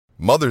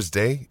Mother's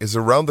Day is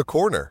around the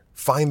corner.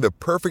 Find the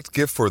perfect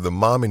gift for the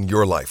mom in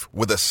your life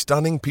with a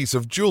stunning piece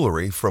of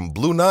jewelry from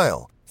Blue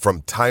Nile.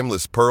 From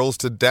timeless pearls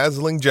to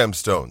dazzling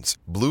gemstones,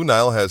 Blue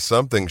Nile has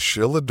something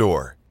she'll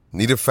adore.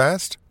 Need it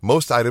fast?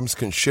 Most items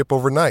can ship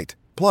overnight.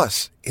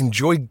 Plus,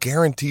 enjoy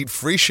guaranteed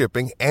free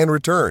shipping and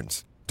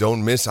returns.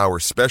 Don't miss our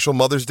special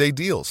Mother's Day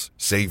deals.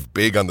 Save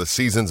big on the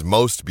season's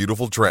most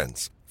beautiful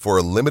trends. For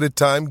a limited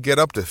time, get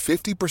up to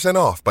 50%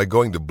 off by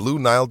going to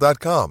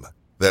BlueNile.com.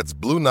 That's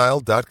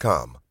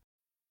BlueNile.com.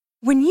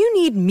 When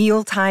you need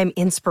mealtime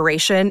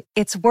inspiration,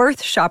 it's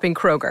worth shopping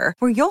Kroger,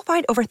 where you'll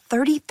find over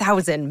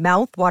 30,000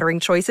 mouth-watering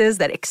choices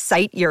that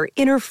excite your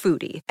inner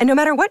foodie. And no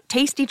matter what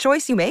tasty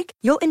choice you make,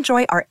 you'll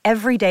enjoy our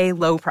everyday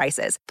low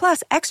prices,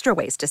 plus extra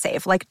ways to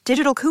save, like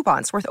digital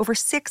coupons worth over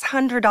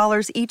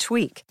 $600 each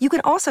week. You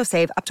can also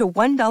save up to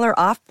 $1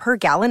 off per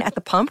gallon at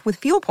the pump with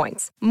fuel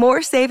points.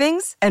 More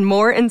savings and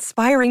more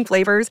inspiring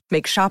flavors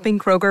make shopping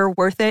Kroger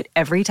worth it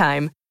every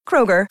time.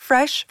 Kroger,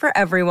 fresh for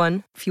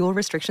everyone. Fuel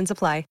restrictions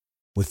apply.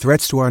 With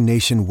threats to our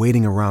nation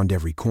waiting around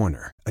every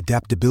corner,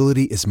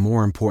 adaptability is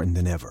more important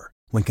than ever.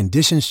 When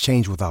conditions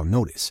change without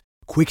notice,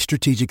 quick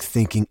strategic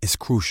thinking is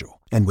crucial.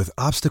 And with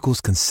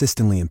obstacles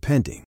consistently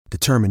impending,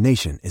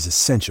 determination is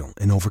essential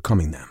in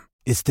overcoming them.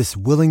 It's this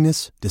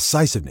willingness,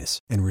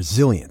 decisiveness, and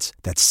resilience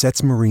that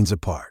sets Marines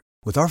apart.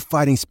 With our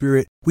fighting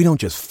spirit, we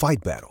don't just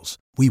fight battles,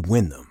 we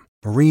win them.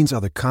 Marines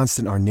are the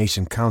constant our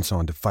nation counts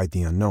on to fight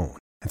the unknown.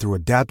 And through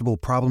adaptable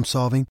problem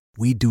solving,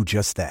 we do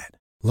just that.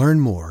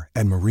 Learn more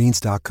at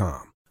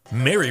Marines.com.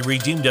 Mary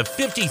redeemed a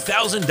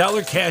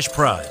 $50,000 cash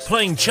prize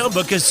playing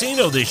Chumba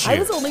Casino this year. I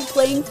was only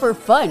playing for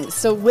fun,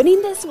 so winning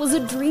this was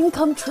a dream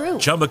come true.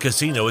 Chumba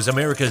Casino is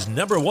America's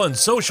 #1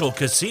 social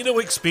casino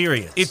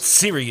experience. It's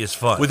serious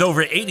fun. With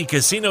over 80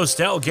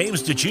 casino-style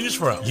games to choose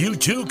from, you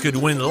too could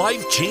win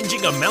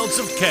life-changing amounts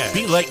of cash.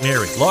 Be like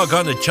Mary. Log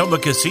on to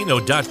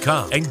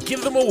ChumbaCasino.com and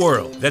give them a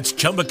whirl. That's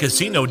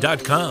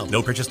ChumbaCasino.com.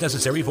 No purchase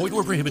necessary. Void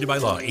or prohibited by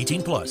law.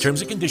 18+. Terms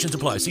and conditions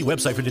apply. See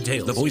website for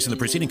details. The voice in the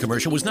preceding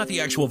commercial was not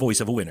the actual voice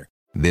of a winner.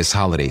 This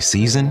holiday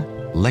season,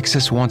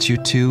 Lexus wants you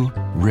to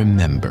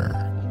remember.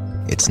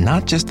 It's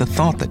not just the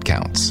thought that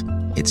counts,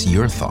 it's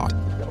your thought.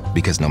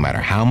 Because no matter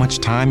how much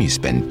time you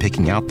spend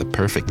picking out the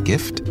perfect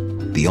gift,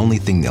 the only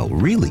thing they'll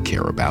really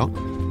care about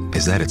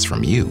is that it's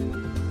from you.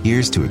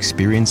 Here's to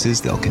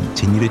experiences they'll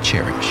continue to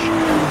cherish.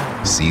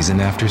 Season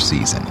after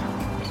season,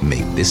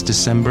 make this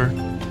December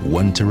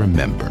one to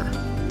remember.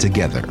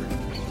 Together.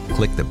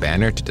 Click the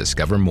banner to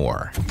discover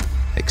more.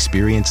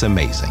 Experience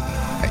amazing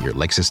at your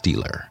Lexus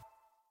dealer.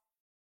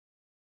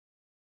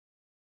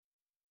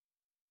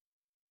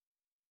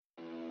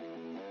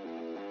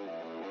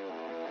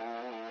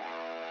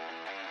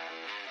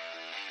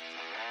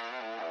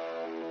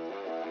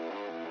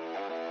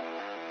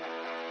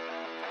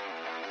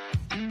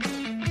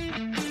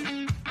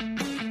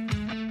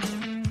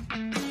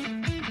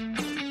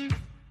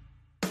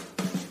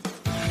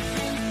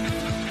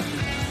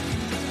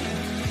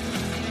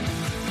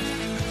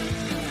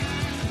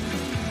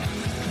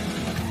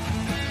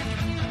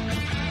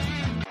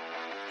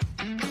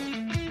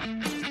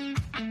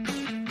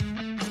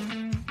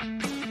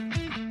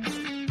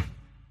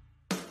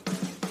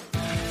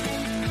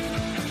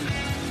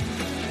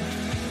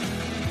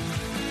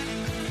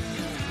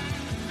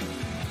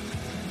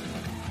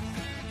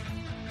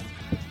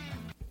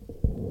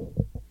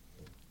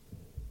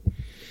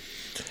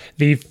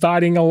 The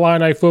Fighting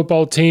Illini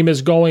football team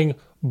is going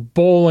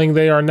bowling.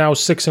 They are now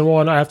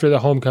 6-1 after the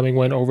homecoming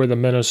win over the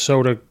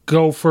Minnesota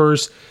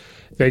Gophers.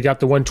 They got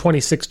the win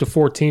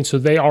 26-14, so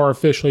they are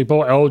officially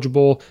bowl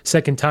eligible.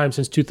 Second time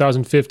since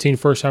 2015,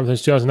 first time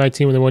since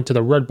 2019 when they went to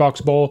the Red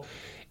Box Bowl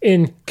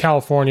in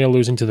California,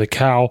 losing to the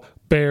Cal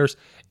Bears.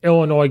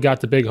 Illinois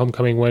got the big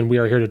homecoming win. We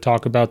are here to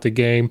talk about the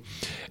game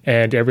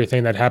and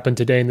everything that happened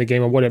today in the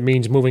game and what it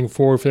means moving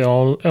forward for the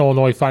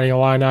Illinois Fighting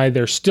Illini.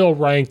 They're still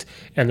ranked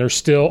and they're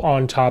still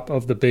on top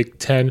of the Big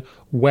Ten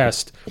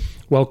West.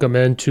 Welcome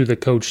into the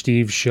Coach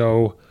Steve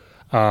Show.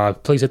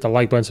 Please hit the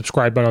like button,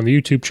 subscribe button on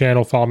the YouTube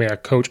channel. Follow me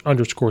at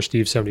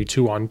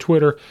Coach_Steve72 on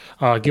Twitter.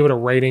 Give it a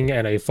rating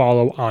and a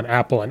follow on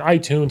Apple and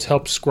iTunes.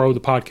 Helps grow the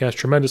podcast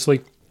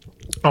tremendously.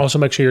 Also,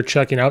 make sure you're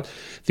checking out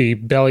the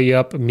Belly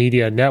Up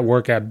Media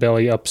Network at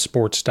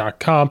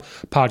bellyupsports.com.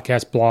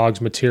 Podcast,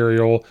 blogs,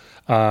 material,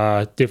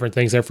 different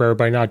things there for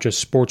everybody, not just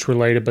sports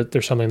related, but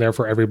there's something there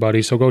for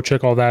everybody. So go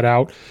check all that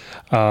out.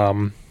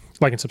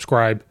 Like and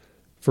subscribe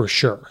for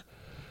sure.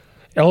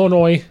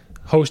 Illinois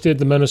hosted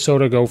the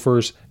Minnesota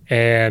Gophers,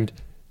 and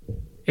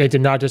it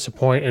did not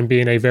disappoint in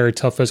being a very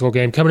tough physical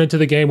game. Coming into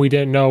the game, we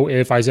didn't know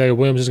if Isaiah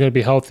Williams was going to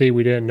be healthy.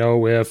 We didn't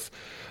know if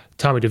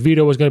Tommy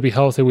DeVito was going to be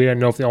healthy. We didn't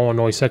know if the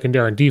Illinois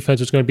secondary and defense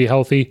was going to be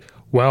healthy.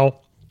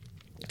 Well,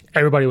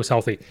 everybody was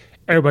healthy.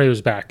 Everybody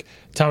was back.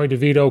 Tommy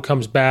DeVito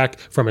comes back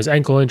from his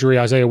ankle injury.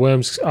 Isaiah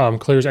Williams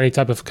clears any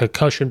type of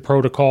concussion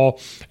protocol,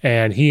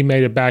 and he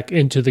made it back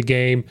into the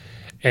game.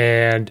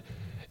 And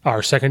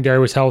Our secondary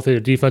was healthy. The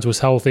defense was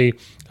healthy.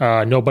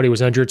 Nobody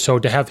was injured. So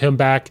to have him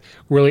back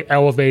really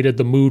elevated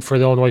the mood for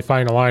the Illinois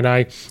Fighting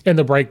Illini. In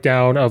the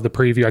breakdown of the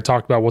preview, I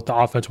talked about what the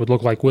offense would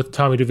look like with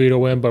Tommy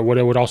DeVito in, but what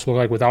it would also look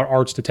like without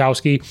Art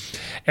Statowski.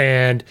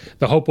 And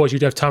the hope was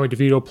you'd have Tommy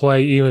DeVito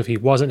play even if he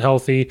wasn't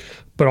healthy,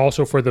 but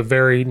also for the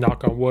very,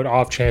 knock on wood,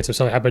 off chance if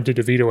something happened to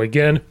DeVito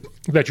again,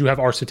 that you have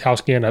Art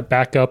Statowski in a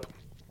backup.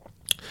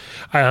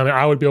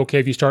 I would be okay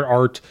if you start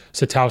Art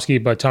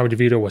Statowski, but Tommy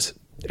DeVito was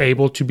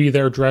able to be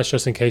there dressed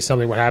just in case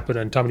something would happen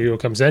and Tommy DeVito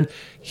comes in.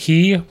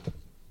 He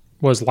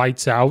was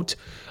lights out.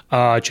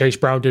 Chase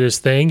Brown did his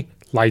thing,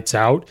 lights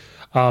out.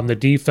 The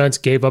defense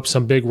gave up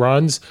some big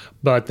runs,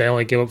 but they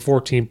only gave up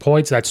 14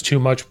 points. That's too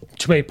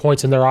many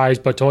points in their eyes,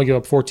 but to only give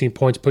up 14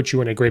 points puts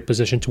you in a great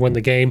position to win the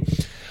game.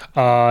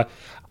 I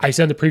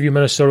said in the preview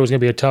Minnesota was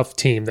going to be a tough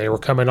team. They were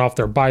coming off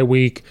their bye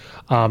week.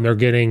 They're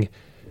getting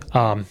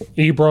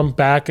Ibram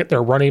back at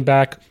their running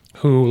back,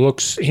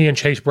 he and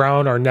Chase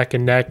Brown are neck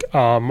and neck,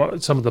 some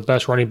of the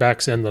best running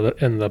backs in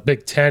the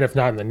Big Ten, if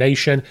not in the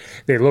nation.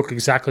 They look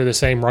exactly the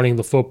same running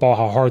the football,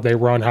 how hard they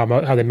run,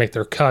 how they make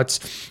their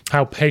cuts,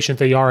 how patient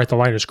they are at the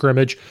line of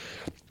scrimmage.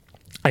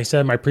 I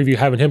said in my preview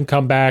having him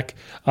come back.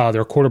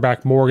 Their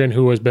quarterback Morgan,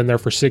 who has been there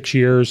for 6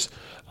 years,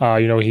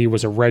 he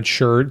was a red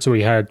shirt, so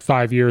he had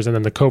 5 years, and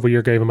then the COVID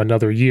year gave him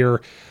another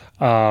year.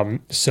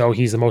 So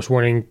he's the most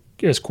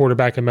winningest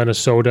quarterback in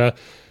Minnesota.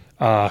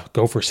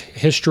 Gophers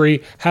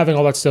history, having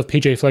all that stuff.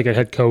 PJ Fleck at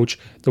head coach,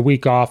 the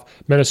week off.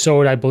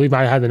 Minnesota, I believe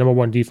I had the number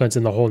one defense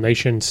in the whole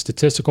nation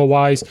statistical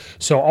wise.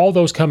 So all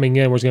those coming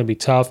in was going to be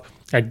tough.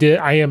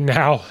 I am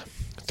now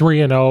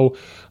 3-0.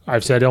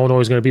 I've said Illinois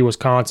was going to beat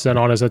Wisconsin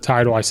on as a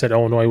title. I said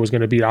Illinois was going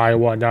to beat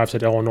Iowa. Now I've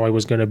said Illinois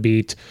was going to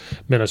beat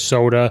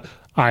Minnesota.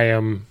 I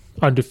am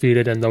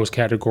undefeated in those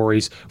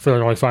categories for the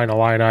Illinois Fighting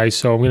Illini.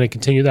 So I'm going to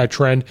continue that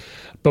trend.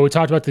 But we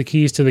talked about the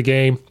keys to the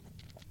game.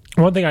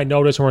 One thing I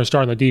noticed when we're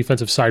starting the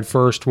defensive side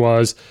first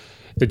was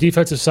the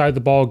defensive side of the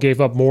ball gave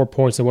up more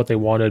points than what they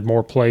wanted,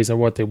 more plays than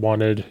what they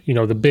wanted.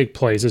 The big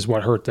plays is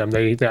what hurt them.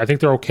 I think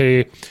they're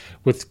okay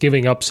with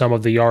giving up some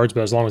of the yards,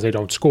 but as long as they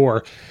don't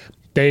score,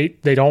 they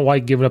don't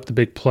like giving up the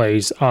big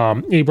plays.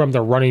 Ibram,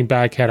 the running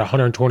back, had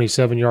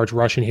 127 yards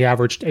rushing. He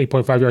averaged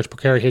 8.5 yards per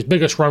carry. His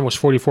biggest run was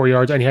 44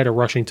 yards, and he had a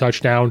rushing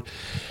touchdown.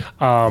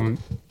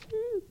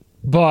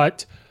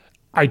 But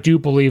I do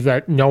believe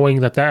that knowing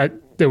that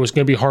it was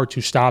going to be hard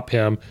to stop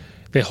him.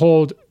 They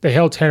held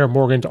Tanner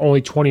Morgan to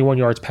only 21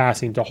 yards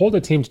passing. To hold a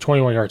team to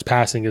 21 yards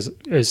passing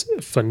is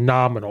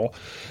phenomenal.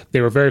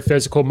 They were very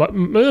physical.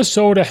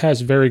 Minnesota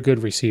has very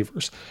good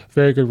receivers.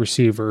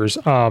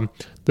 The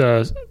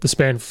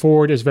span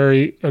forward is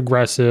very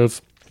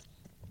aggressive,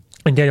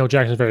 and Daniel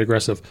Jackson is very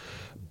aggressive.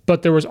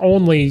 But there was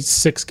only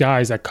 6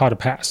 guys that caught a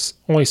pass.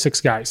 Only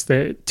 6 guys.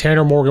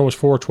 Tanner Morgan was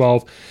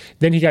 4-12.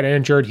 Then he got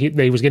injured.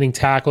 He was getting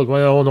tackled. One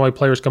of the Illinois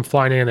players come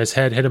flying in. His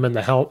hand hit him in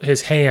the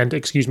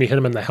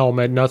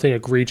helmet. Nothing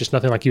egregious.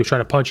 Nothing like he was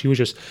trying to punch. He was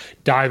just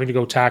diving to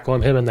go tackle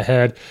him in the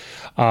head.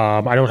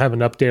 I don't have an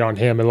update on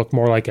him. It looked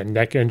more like a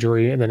neck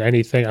injury than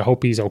anything. I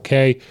hope he's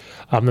okay.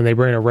 Then they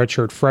bring in a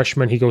redshirt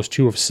freshman. He goes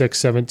 2 of 6,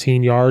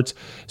 17 yards.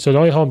 So they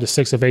only held him to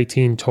 6 of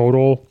 18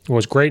 total. It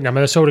was great. Now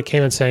Minnesota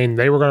came in saying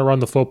they were going to run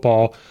the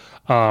football.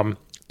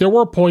 There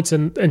were points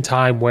in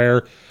time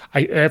where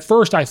at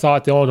first I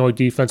thought the Illinois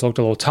defense looked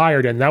a little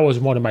tired, and that was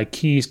one of my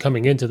keys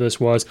coming into this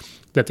was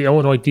that the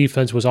Illinois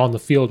defense was on the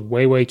field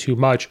way, way too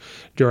much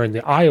during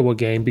the Iowa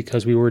game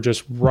because we were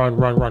just run,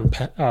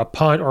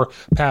 punt, or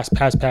pass,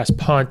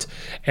 punt,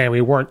 and we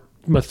weren't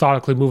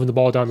methodically moving the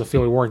ball down the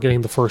field. We weren't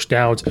getting the first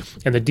downs,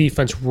 and the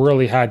defense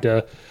really had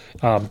to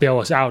bail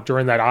us out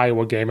during that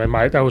Iowa game. And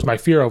that was my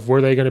fear of,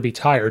 were they going to be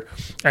tired?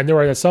 And there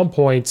were at some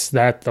points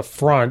that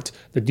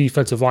the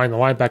defensive line, the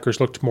linebackers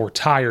looked more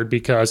tired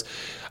because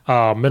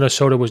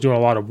Minnesota was doing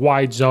a lot of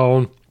wide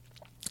zone.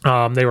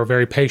 They were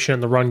very patient in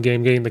the run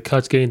game, getting the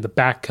cuts, getting the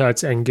back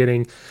cuts, and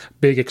getting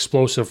big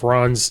explosive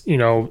runs.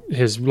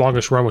 His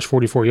longest run was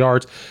 44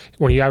 yards.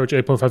 When he averaged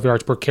 8.5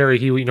 yards per carry,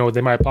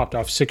 they might have popped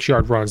off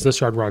 6-yard runs,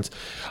 this yard runs.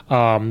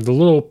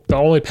 The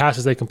only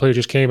passes they completed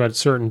just came at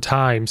certain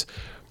times.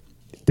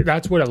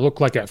 That's what it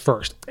looked like at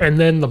first. And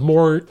then the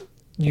more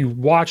you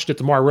watched it,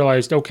 the more I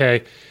realized,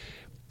 okay,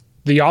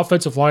 the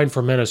offensive line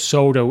for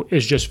Minnesota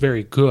is just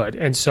very good.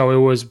 And so it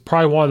was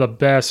probably one of the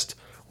best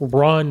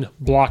run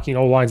blocking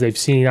O-lines they've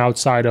seen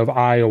outside of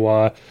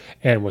Iowa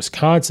and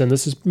Wisconsin.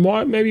 This is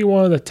maybe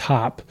one of the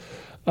top,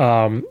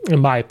 in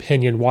my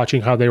opinion,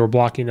 watching how they were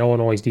blocking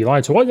Illinois'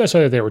 D-line. So it wasn't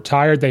necessarily that they were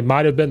tired. They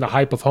might have been the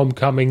hype of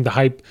homecoming, the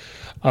hype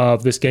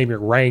of this game you're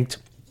ranked.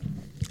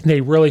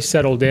 They really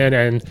settled in,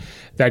 and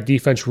that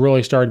defense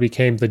really started to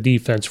become the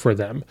defense for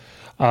them.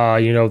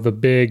 The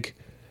big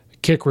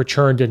kick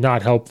return did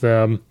not help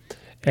them,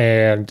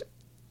 and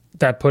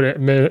that put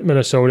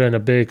Minnesota in a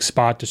big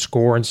spot to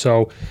score. And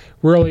so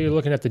really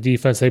looking at the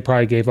defense, they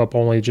probably gave up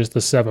only just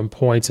the 7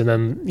 points. And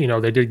then,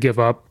 they did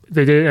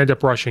end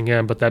up rushing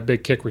in, but that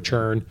big kick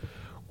return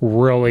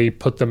really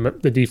put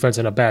the defense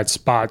in a bad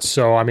spot.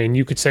 So, I mean,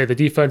 you could say the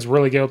defense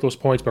really gave up those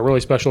points, but really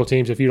special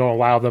teams, if you don't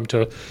allow them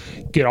to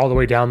get all the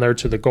way down there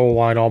to the goal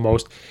line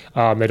almost,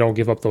 they don't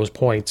give up those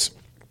points.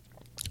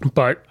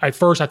 But at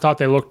first I thought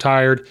they looked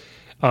tired.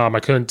 I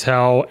couldn't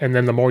tell. And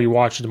then the more you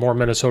watch, the more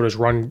Minnesota's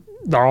run.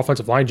 Their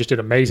offensive line just did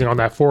amazing on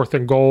that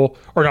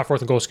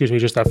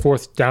just that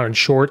fourth down and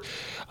short.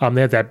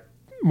 They had that,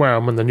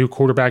 when the new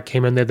quarterback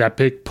came in, they had that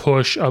big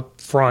push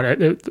up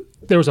front.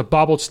 There was a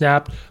bobbled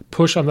snap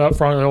push on the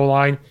front of the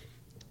O-line.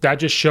 That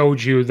just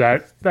showed you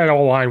that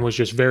O-line was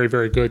just very,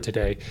 very good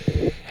today.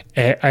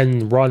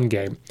 And run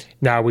game.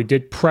 Now, we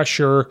did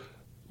pressure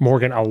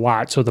Morgan a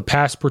lot. So the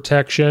pass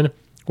protection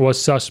was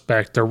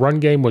suspect. Their run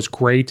game was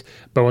great,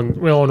 but when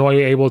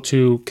Illinois able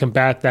to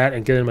combat that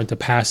and get them into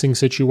passing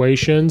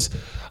situations,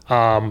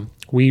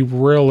 we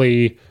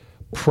really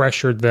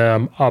pressured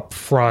them up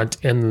front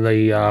in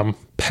the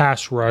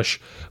pass rush,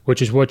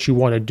 which is what you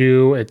want to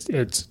do.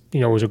 It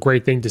was a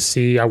great thing to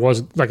see. I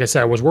was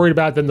worried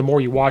about it. Then the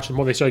more you watch, the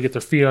more they started to get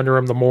their feet under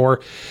them, the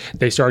more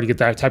they started to get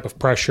that type of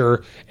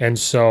pressure. And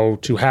so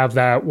to have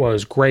that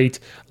was great.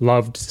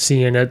 Loved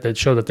seeing it. That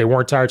showed that they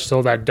weren't tired,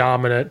 still that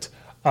dominant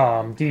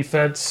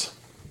defense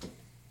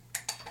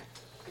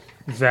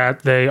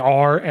that they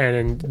are,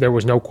 and there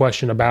was no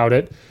question about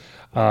it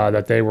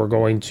that they were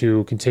going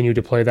to continue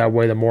to play that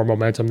way the more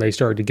momentum they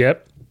started to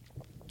get.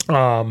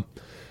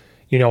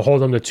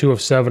 Hold them to 2 of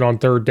 7 on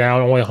third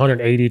down, only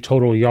 180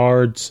 total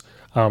yards.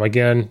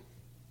 Again,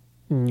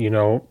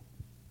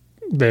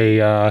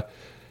 they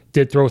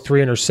did throw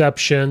 3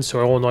 interceptions,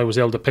 so Illinois was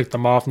able to pick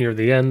them off near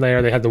the end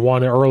there. They had the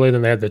 1 early,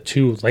 then they had the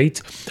 2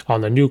 late on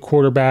the new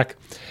quarterback.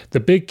 The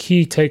big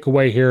key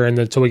takeaway here, and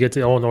until we get to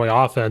Illinois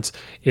offense,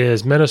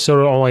 is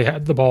Minnesota only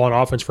had the ball on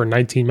offense for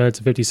 19 minutes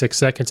and 56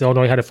 seconds.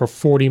 Illinois had it for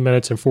 40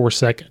 minutes and 4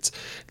 seconds.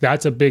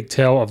 That's a big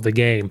tell of the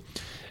game.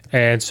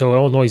 And so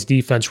Illinois'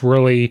 defense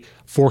really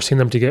forcing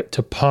them to get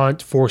to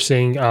punt,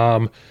 forcing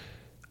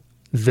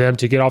them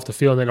to get off the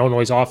field, and then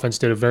Illinois' offense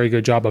did a very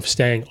good job of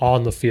staying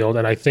on the field.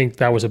 And I think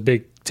that was a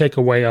big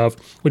takeaway of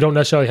we don't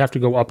necessarily have to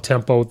go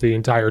up-tempo the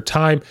entire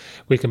time.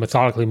 We can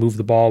methodically move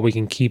the ball. We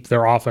can keep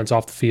their offense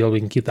off the field. We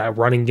can keep that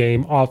running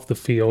game off the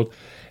field.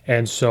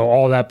 And so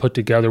all that put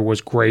together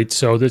was great.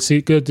 So it's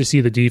good to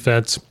see the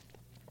defense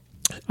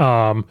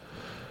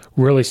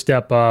really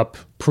step up,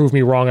 prove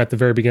me wrong at the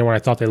very beginning when I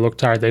thought they looked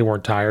tired. They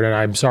weren't tired, and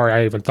I'm sorry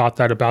I even thought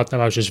that about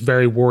them. I was just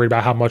very worried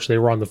about how much they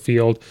were on the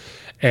field,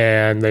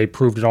 and they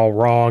proved it all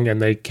wrong,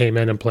 and they came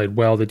in and played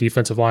well. The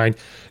defensive line,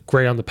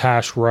 great on the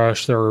pass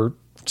rush. Their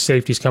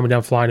safeties coming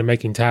down flying and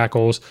making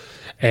tackles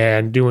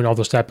and doing all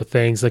those type of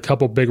things. The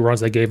couple big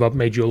runs they gave up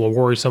made you a little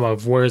worrisome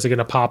of where is it going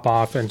to pop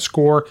off and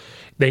score.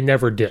 They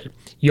never did.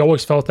 You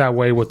always felt that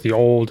way with the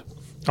old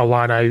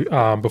Illini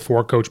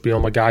before Coach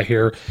Bielema got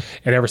here,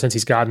 and ever since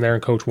he's gotten there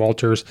and Coach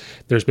Walters,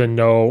 there's been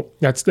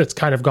that's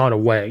kind of gone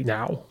away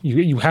now.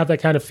 You have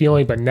that kind of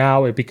feeling, but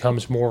now it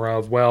becomes more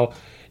of, well,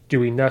 do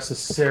we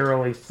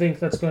necessarily think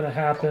that's going to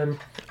happen?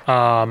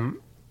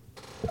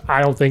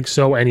 I don't think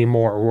so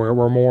anymore.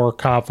 We're more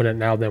confident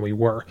now than we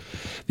were.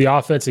 The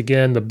offense,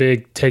 again, the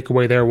big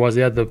takeaway there was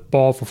they had the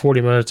ball for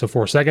 40 minutes and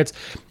 4 seconds,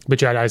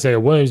 but you had Isaiah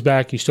Williams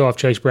back, you still have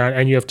Chase Brown,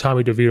 and you have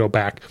Tommy DeVito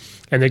back.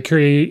 And the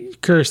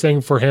curious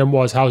thing for him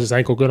was, how's his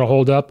ankle going to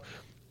hold up?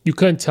 You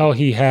couldn't tell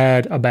he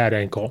had a bad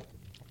ankle.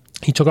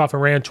 He took off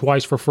and ran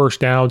twice for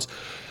first downs.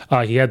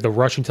 He had the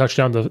rushing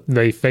touchdown.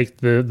 They faked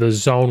the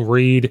zone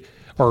read,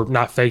 or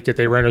not faked it.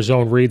 They ran a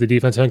zone read. The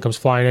defensive end comes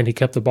flying in. He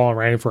kept the ball and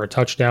ran for a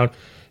touchdown.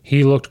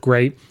 He looked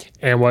great.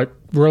 And what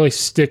really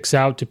sticks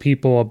out to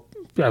people,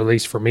 at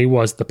least for me,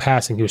 was the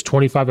passing. He was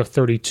 25 of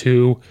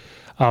 32.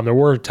 There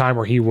were a time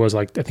where he was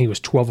I think he was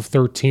 12 of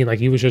 13.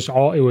 He was just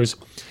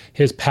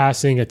his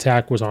passing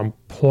attack was on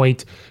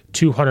point,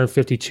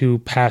 252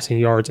 passing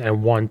yards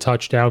and 1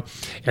 touchdown.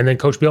 And then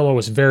Coach Bielema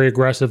was very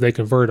aggressive. They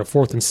converted a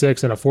 4th and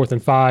 6 and a 4th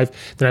and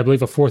 5. Then I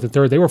believe a 4th and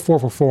 3rd. They were 4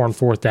 for 4 on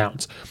 4th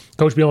downs.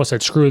 Coach Bielema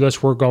said, screw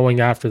this. We're going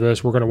after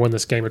this. We're going to win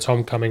this game. It's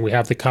homecoming. We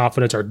have the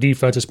confidence. Our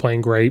defense is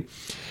playing great.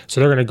 So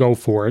they're going to go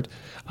for it.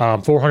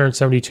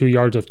 472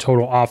 yards of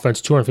total offense,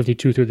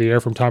 252 through the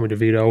air from Tommy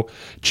DeVito.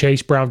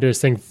 Chase Brown did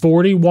his thing,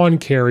 41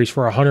 carries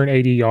for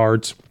 180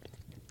 yards,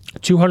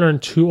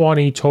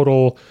 220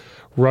 total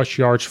rush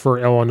yards for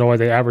Illinois.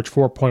 They averaged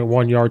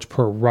 4.1 yards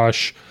per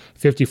rush,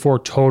 54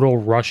 total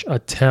rush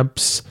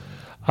attempts.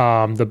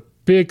 The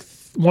big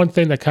one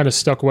thing that kind of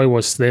stuck away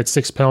was they had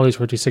 6 penalties for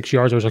 56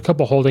 yards. There was a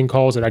couple holding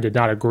calls that I did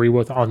not agree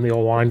with on the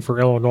O-line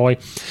for Illinois.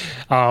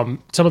 Some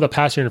of the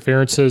pass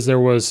interferences, there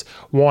was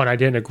one I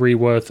didn't agree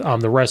with.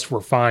 The rest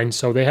were fine.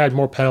 So they had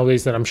more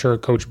penalties than I'm sure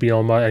Coach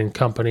Bielema and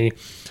company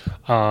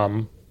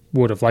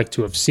would have liked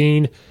to have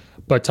seen.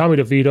 But Tommy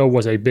DeVito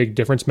was a big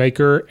difference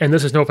maker. And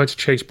this is no offense to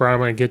Chase Brown. I'm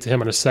going to get to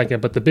him in a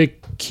second. But the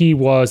big key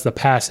was the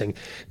passing.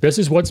 This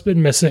is what's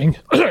been missing,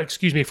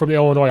 from the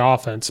Illinois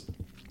offense.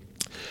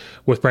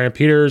 With Brandon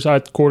Peters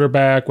at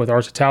quarterback, with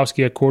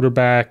Arsatowski at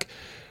quarterback,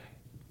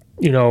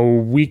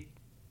 we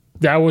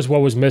that was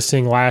what was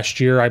missing last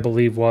year, I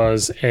believe,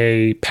 was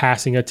a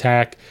passing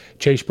attack.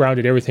 Chase Brown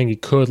did everything he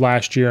could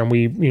last year, and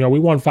we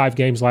won 5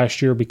 games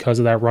last year because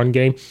of that run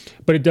game.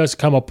 But it does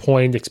come a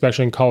point,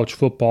 especially in college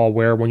football,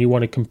 where when you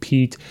want to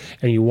compete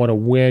and you want to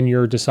win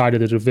your side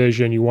of the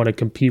division, you want to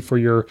compete for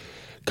your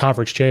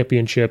conference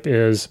championship,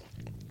 is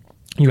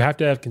you have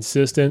to have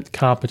consistent,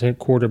 competent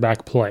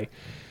quarterback play.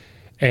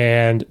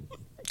 And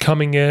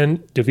coming in,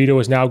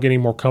 DeVito is now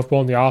getting more comfortable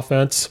in the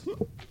offense.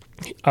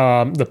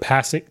 The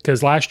passing,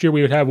 because last year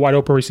we would have wide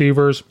open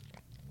receivers,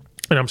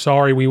 and I'm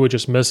sorry, we would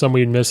just miss them.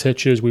 We'd miss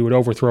hitches. We would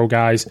overthrow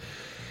guys.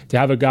 To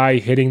have a guy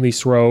hitting these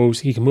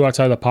throws, he can move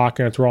outside the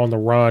pocket and throw on the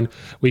run.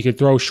 We could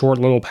throw short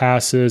little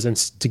passes and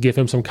to give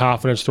him some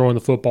confidence throwing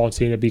the football and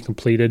seeing it be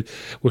completed,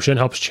 which then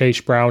helps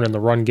Chase Brown in the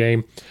run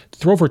game. To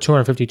throw for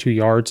 252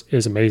 yards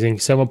is amazing.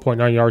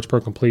 7.9 yards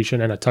per completion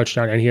and a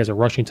touchdown, and he has a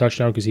rushing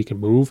touchdown because he can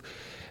move.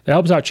 That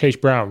helps out Chase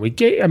Brown. We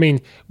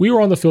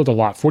were on the field a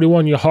lot.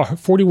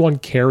 41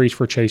 carries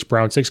for Chase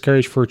Brown, 6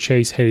 carries for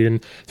Chase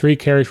Hayden, 3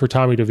 carries for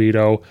Tommy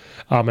DeVito,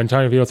 and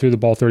Tommy DeVito threw the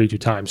ball 32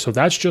 times. So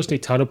that's just a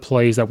ton of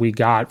plays that we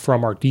got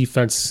from our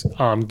defense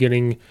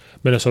getting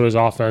Minnesota's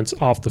offense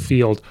off the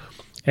field.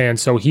 And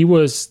so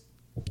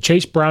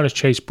Chase Brown is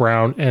Chase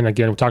Brown, and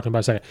again, we're talking about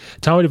a second.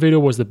 Tommy DeVito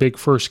was the big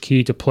first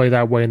key to play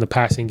that way in the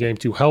passing game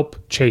to help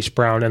Chase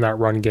Brown in that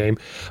run game,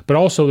 but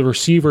also the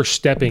receiver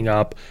stepping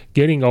up,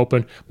 getting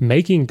open,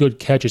 making good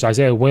catches.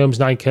 Isaiah Williams,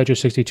 9 catches,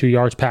 62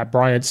 yards. Pat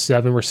Bryant,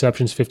 7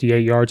 receptions,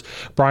 58 yards.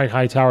 Brian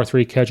Hightower,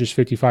 3 catches,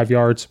 55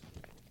 yards.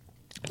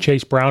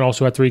 Chase Brown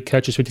also had 3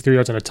 catches, 53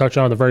 yards, and a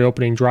touchdown on the very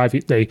opening drive.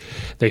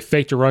 They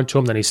faked a run to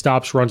him, then he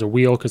stops, runs a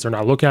wheel because they're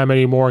not looking at him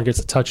anymore, and gets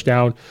a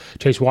touchdown.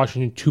 Chase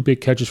Washington, 2 big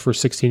catches for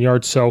 16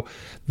 yards. So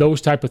those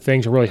type of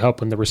things are really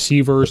helping the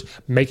receivers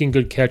making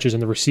good catches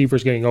and the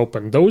receivers getting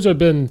open. Those have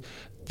been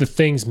the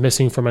things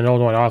missing from an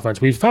Illinois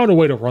offense. We've found a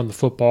way to run the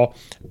football,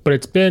 but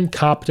it's been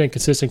competent,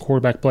 consistent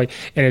quarterback play,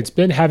 and it's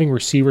been having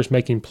receivers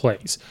making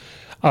plays.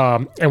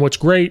 And what's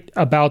great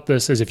about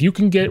this is if you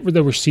can get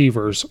the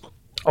receivers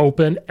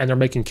open and they're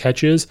making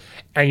catches,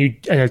 and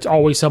it's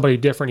always somebody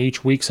different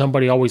each week,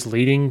 somebody always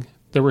leading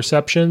the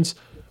receptions,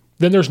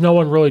 then there's no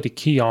one really to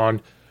key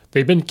on.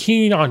 They've been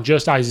keying on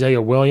just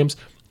Isaiah Williams,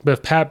 but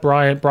if Pat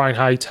Bryant, Brian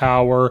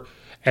Hightower,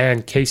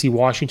 and Casey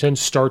Washington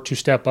start to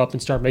step up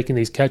and start making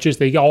these catches,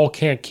 they all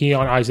can't key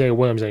on Isaiah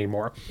Williams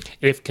anymore.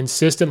 If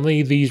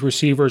consistently these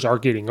receivers are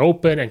getting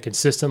open and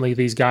consistently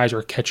these guys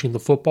are catching the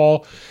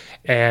football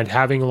and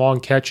having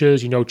long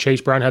catches, Chase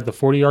Brown had the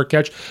 40-yard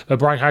catch, but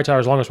Brian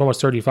Hightower's longest one was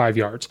 35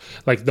 yards.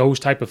 Like those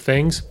type of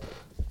things,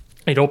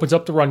 it opens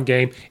up the run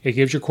game, it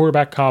gives your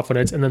quarterback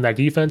confidence, and then that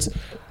defense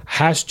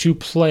has to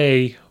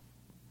play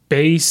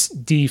base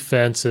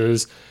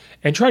defenses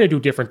and try to do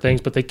different things,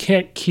 but they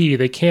can't key.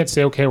 They can't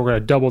say, okay, we're going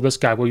to double this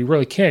guy. Well, you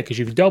really can't, because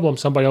if you double him,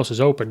 somebody else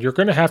is open. You're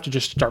going to have to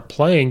just start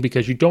playing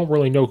because you don't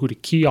really know who to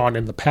key on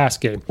in the pass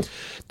game.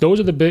 Those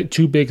are the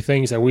 2 big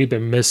things that we've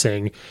been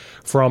missing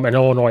from an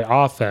Illinois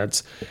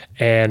offense.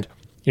 And,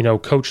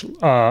 Coach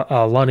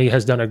Lunny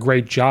has done a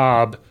great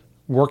job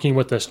working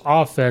with this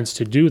offense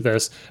to do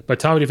this.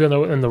 But Tommy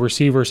DeVito and the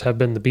receivers have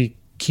been the big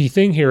key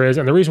thing here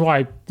and the reason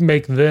why I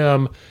make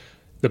them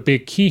the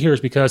big key here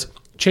is because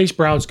Chase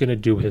Brown's going to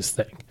do his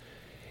thing.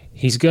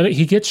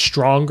 He gets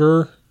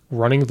stronger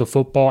running the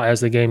football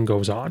as the game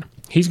goes on.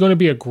 He's going to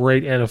be a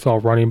great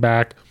NFL running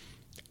back,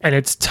 and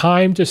it's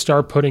time to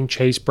start putting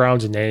Chase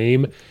Brown's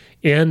name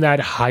in that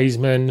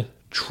Heisman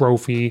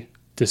Trophy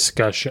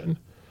discussion,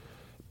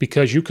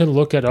 because you can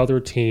look at other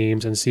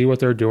teams and see what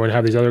they're doing,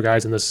 have these other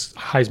guys in this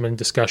Heisman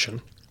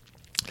discussion.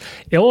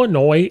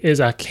 Illinois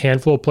is a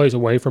handful of plays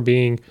away from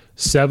being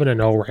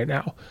 7-0 right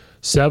now.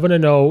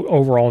 7-0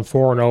 overall and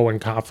 4-0 in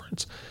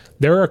conference.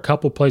 They're a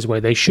couple plays away.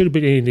 They should have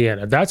beat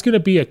Indiana. That's going to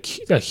be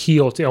a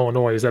heel to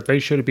Illinois, is that they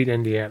should have beat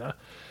Indiana.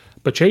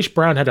 But Chase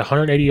Brown had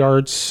 180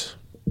 yards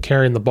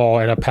carrying the ball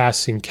and a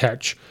passing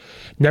catch.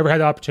 Never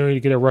had the opportunity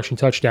to get a rushing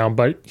touchdown,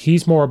 but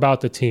he's more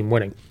about the team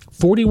winning.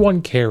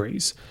 41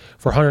 carries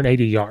for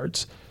 180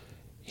 yards.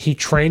 He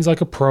trains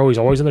like a pro. He's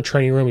always in the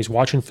training room. He's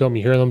watching film.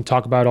 You hear them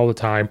talk about it all the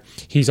time.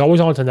 He's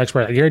always on to the next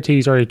round. I guarantee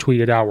he's already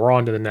tweeted out, we're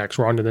on to the next.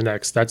 We're on to the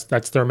next.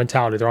 That's their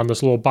mentality. They're on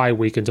this little bye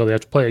week until they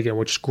have to play again,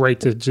 which is great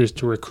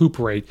to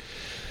recuperate.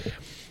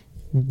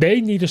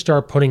 They need to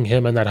start putting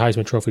him in that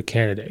Heisman Trophy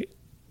candidate,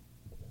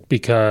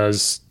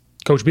 because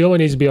Coach Bielema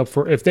needs to be up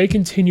for, if they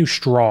continue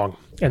strong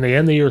and they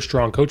end the year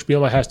strong, Coach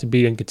Bielema has to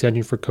be in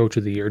contention for Coach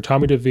of the Year.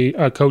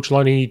 Coach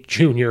Lunny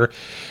Jr.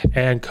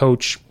 and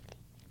Coach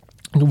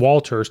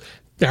Walters,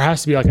 there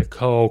has to be like a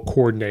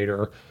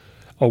co-coordinator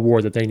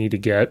award that they need to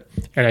get.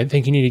 And I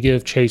think you need to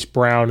give Chase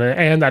Brown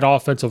and that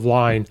offensive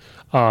line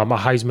a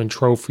Heisman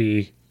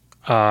Trophy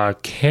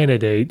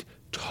candidate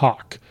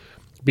talk.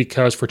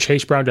 Because for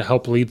Chase Brown to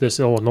help lead this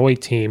Illinois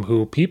team,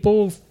 who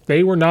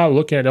they were not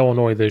looking at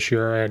Illinois this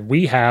year, and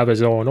we have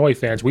as Illinois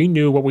fans, we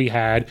knew what we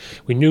had.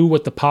 We knew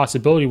what the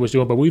possibility was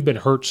doing, but we've been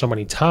hurt so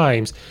many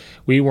times,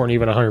 we weren't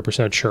even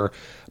 100% sure.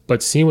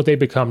 But seeing what they've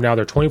become now,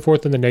 they're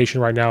 24th in the nation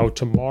right now.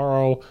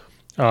 Tomorrow,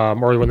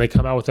 or when they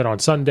come out with it on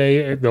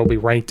Sunday, they'll be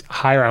ranked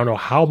higher. I don't know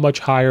how much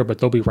higher, but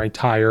they'll be ranked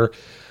higher.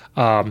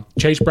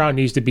 Chase Brown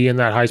needs to be in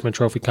that Heisman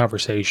Trophy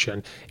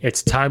conversation.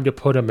 It's time to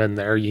put him in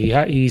there.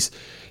 He's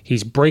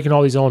breaking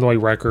all these Illinois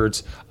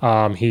records.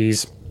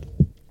 He's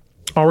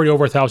already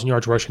over 1,000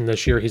 yards rushing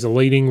this year. He's a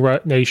leading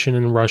nation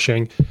in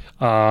rushing.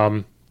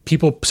 Someone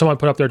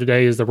put up there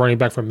today, is the running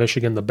back from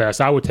Michigan the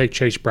best? I would take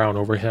Chase Brown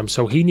over him.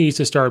 So he needs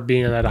to start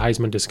being in that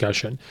Heisman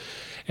discussion.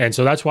 And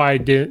so that's why I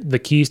did the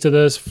keys to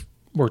this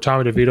were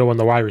Tommy DeVito and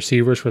the wide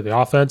receivers for the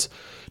offense.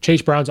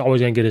 Chase Brown's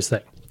always going to get his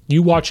thing.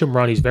 You watch him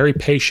run, he's very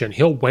patient.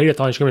 He'll wait at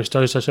the line of scrimmage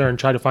and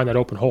try to find that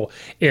open hole.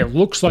 It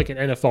looks like an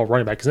NFL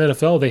running back, because in the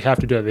NFL, they have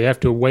to do it. They have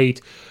to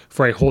wait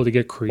for a hole to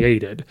get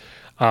created.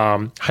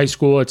 High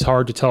school, it's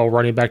hard to tell a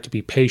running back to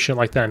be patient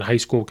like that in high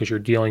school, because you're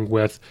dealing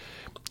with,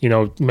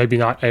 maybe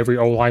not every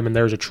O-lineman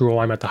there's a true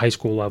O-lineman at the high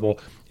school level.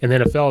 In the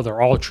NFL,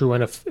 they're all true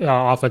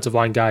offensive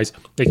line guys.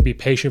 They can be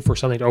patient for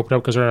something to open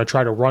up, because they're going to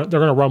try to run. They're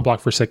going to run block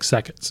for 6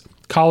 seconds.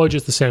 College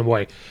is the same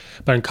way.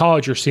 But in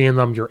college, you're seeing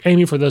them. You're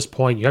aiming for this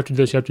point. You have to do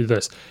this. You have to do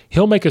this.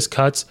 He'll make his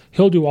cuts.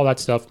 He'll do all that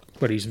stuff.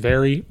 But he's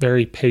very,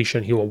 very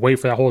patient. He will wait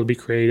for that hole to be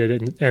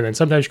created and then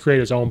sometimes create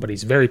his own, but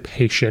he's very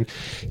patient.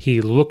 He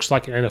looks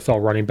like an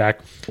NFL running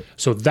back.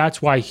 So that's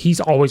why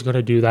he's always going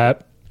to do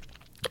that.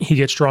 He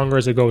gets stronger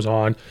as it goes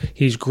on.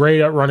 He's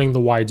great at running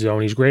the wide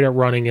zone. He's great at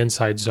running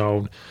inside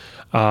zone.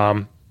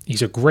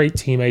 He's a great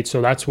teammate,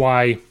 so that's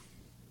why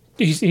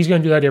he's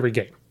going to do that every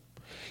game.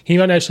 He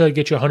might not necessarily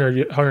get you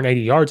 100, 180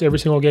 yards every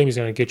single game. He's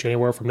going to get you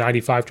anywhere from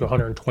 95 to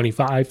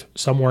 125,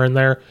 somewhere in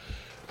there.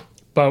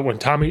 But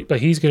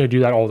he's going to do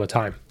that all the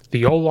time.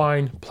 The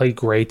O-line played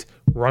great,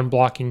 run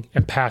blocking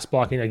and pass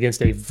blocking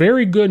against a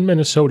very good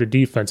Minnesota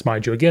defense,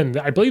 mind you. Again,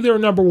 I believe they were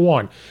number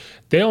 1.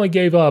 They only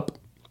gave up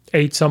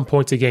 8-some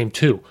points a game,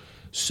 too.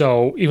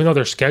 So even though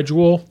their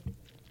schedule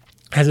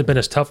hasn't been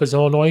as tough as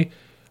Illinois,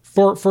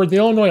 for the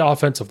Illinois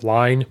offensive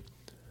line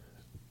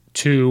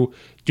to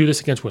do this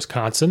against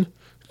Wisconsin,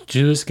 to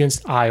do this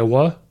against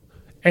Iowa,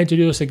 and to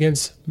do this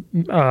against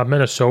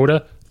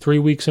Minnesota 3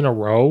 weeks in a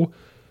row,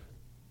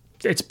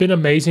 it's been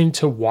amazing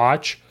to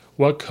watch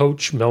what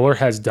Coach Miller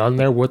has done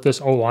there with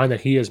this O-line,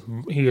 that he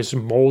is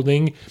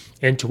molding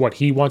into what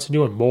he wants to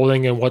do and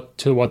molding in what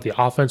the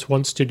offense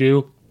wants to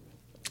do.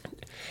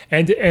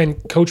 And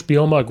Coach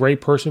Bielema, a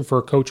great person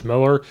for Coach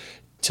Miller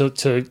to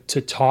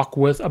talk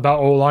with about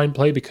O-line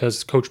play,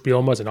 because Coach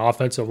Bielema is an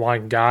offensive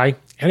line guy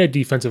and a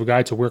defensive guy.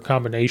 It's a weird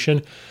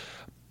combination.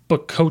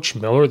 But Coach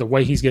Miller, the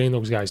way he's getting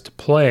those guys to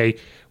play,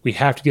 we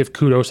have to give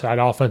kudos to that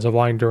offensive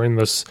line during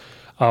this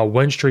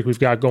win streak we've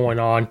got going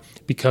on,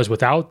 because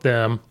without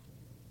them,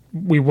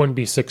 we wouldn't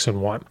be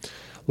 6-1.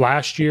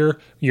 Last year,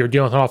 you're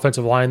dealing with an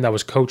offensive line that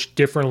was coached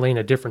differently in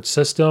a different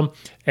system.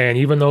 And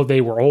even though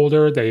they were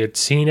older, they had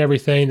seen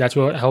everything. That's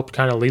what helped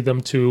kind of lead them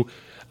to,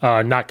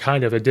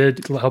 it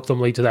did help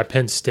them lead to that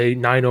Penn State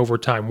 9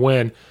 overtime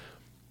win.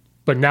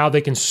 But now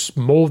they can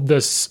mold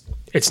this.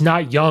 It's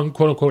not young,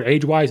 quote unquote,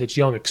 age-wise. It's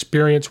young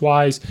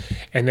experience-wise.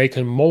 And they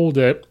can mold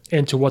it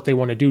into what they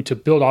want to do to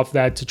build off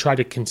that, to try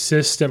to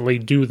consistently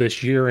do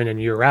this year in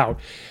and year out.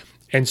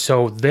 And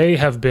so they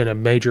have been a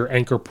major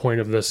anchor point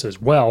of this as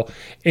well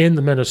in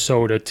the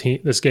Minnesota team,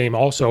 this game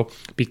also,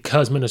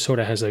 because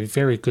Minnesota has a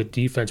very good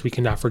defense. We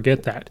cannot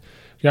forget that.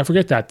 You cannot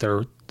forget that.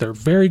 They're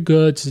very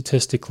good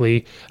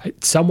statistically.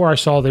 Somewhere I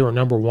saw they were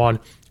number 1.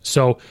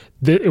 So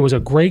it was a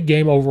great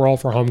game overall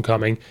for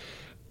homecoming.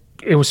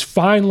 It was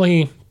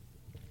finally,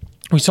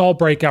 we saw a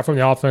breakout from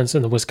the offense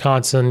in the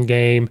Wisconsin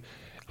game.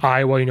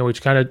 Iowa,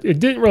 which it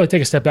didn't really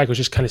take a step back. It was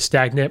just kind of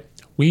stagnant.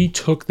 We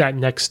took that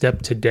next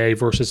step today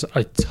versus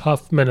a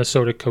tough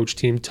Minnesota coach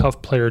team,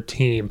 tough player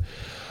team.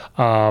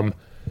 And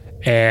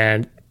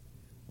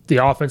the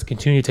offense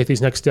continue to take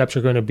these next steps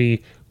are going to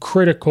be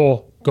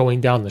critical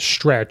going down the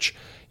stretch,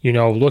 they're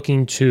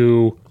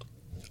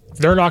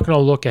not going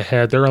to look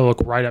ahead. They're going to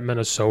look right at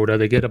Minnesota.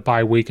 They get a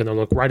bye week, and they'll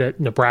look right at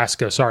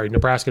Nebraska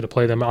to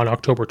play them on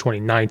October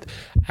 29th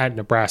at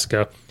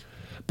Nebraska.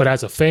 But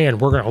as a fan,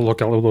 we're going to look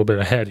a little bit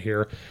ahead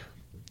here.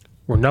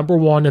 We're number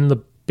 1 in the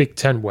Big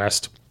Ten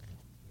West.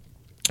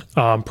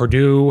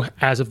 Purdue,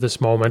 as of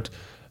this moment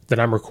that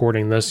I'm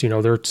recording this,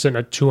 they're sitting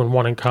at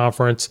 2-1 in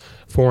conference,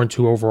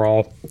 4-2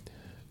 overall.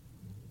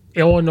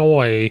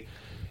 Illinois,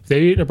 if they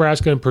beat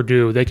Nebraska and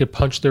Purdue, they could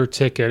punch their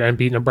ticket and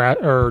beat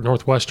Nebraska or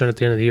Northwestern at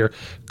the end of the year.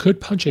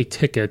 Could punch a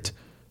ticket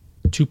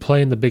to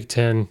play in the Big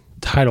Ten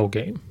title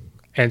game.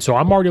 And so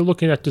I'm already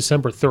looking at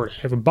December 3rd.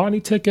 I haven't bought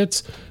any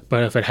tickets,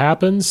 but if it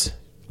happens,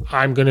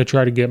 I'm going to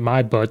try to get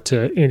my butt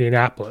to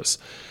Indianapolis,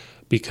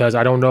 because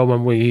I don't know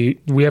when we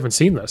haven't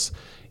seen this.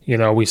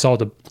 We saw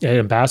it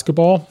in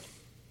basketball.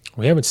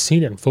 We haven't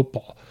seen it in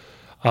football.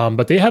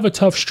 But they have a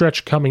tough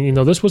stretch coming.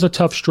 This was a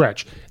tough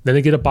stretch. Then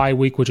they get a bye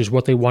week, which is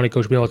what they wanted.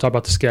 Coach Bielema to talk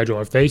about the schedule.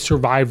 If they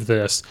survive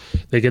this,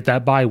 they get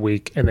that bye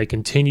week and they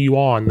continue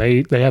on.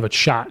 They have a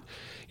shot.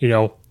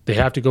 They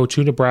have to go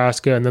to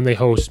Nebraska, and then they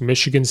host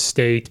Michigan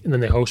State, and then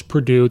they host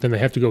Purdue. Then they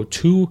have to go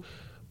to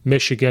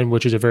Michigan,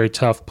 which is a very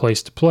tough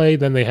place to play.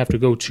 Then they have to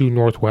go to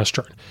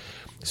Northwestern.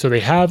 So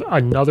they have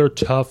another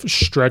tough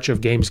stretch of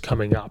games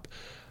coming up.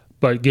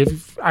 but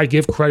I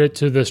give credit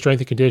to the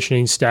strength and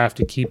conditioning staff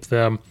to keep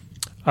them.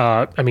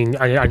 I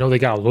know they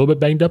got a little bit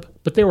banged up,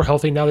 but they were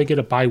healthy. Now they get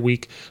a bye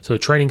week. So the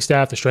training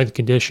staff, the strength and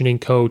conditioning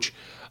coach,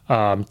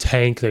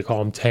 Tank, they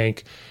call him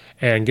Tank,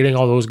 and getting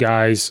all those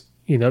guys,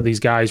 these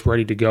guys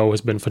ready to go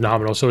has been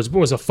phenomenal. So it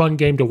was a fun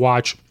game to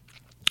watch.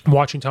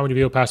 Watching Tommy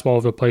DeVito pass the ball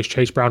over the place,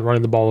 Chase Brown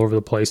running the ball over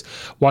the place,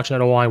 watching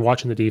that O-line,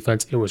 watching the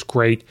defense. It was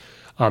great.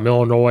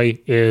 Illinois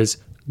is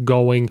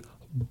going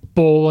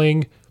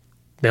bowling.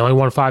 They only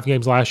won 5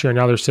 games last year, and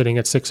now they're sitting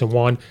at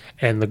 6-1.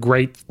 And the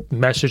great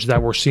message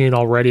that we're seeing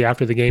already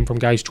after the game from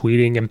guys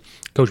tweeting and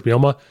Coach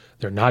Bielema,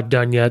 they're not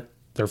done yet.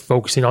 They're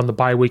focusing on the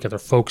bye week, and they're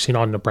focusing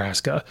on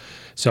Nebraska.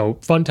 So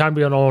fun time to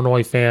be an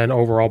Illinois fan,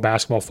 overall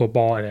basketball,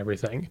 football, and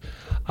everything.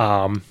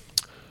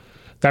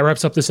 That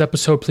wraps up this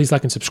episode. Please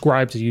like and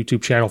subscribe to the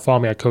YouTube channel. Follow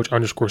me at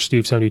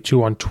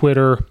Coach_Steve72 on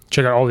Twitter.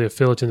 Check out all the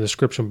affiliates in the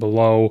description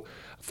below.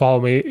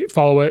 Follow the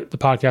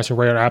podcast, and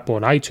rate on Apple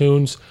and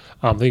iTunes.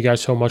 Thank you guys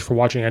so much for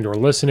watching and or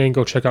listening.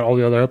 Go check out all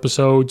the other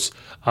episodes.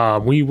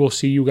 We will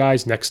see you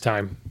guys next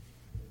time.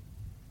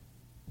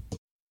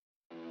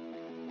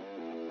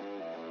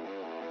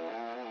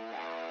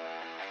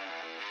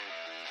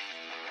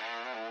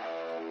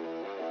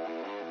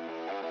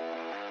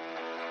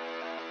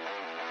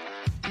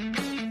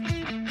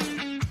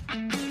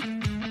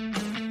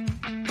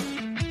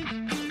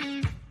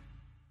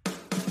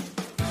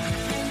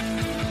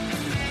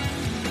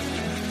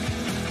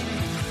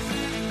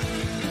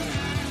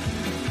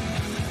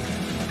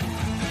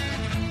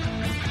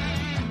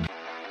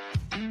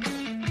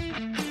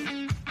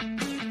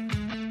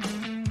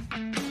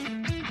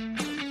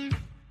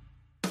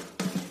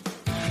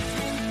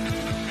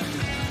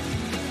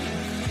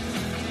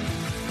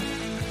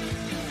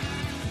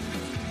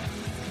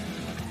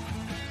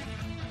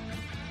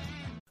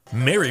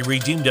 Mary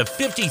redeemed a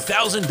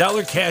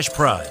 $50,000 cash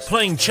prize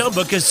playing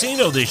Chumba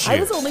Casino this year. I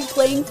was only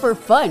playing for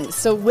fun,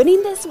 so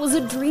winning this was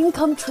a dream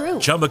come true.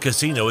 Chumba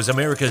Casino is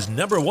America's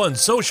 #1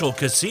 social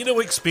casino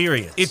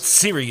experience. It's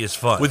serious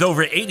fun. With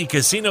over 80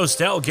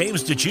 casino-style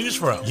games to choose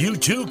from, you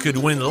too could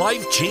win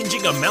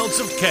life-changing amounts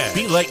of cash.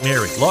 Be like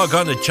Mary. Log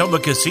on to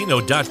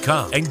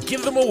ChumbaCasino.com and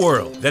give them a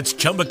whirl. That's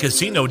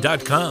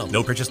ChumbaCasino.com.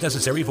 No purchase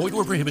necessary. Void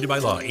or prohibited by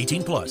law.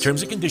 18+.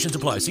 Terms and conditions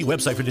apply. See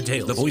website for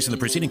details. The voice in the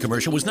preceding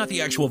commercial was not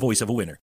the actual voice of a winner.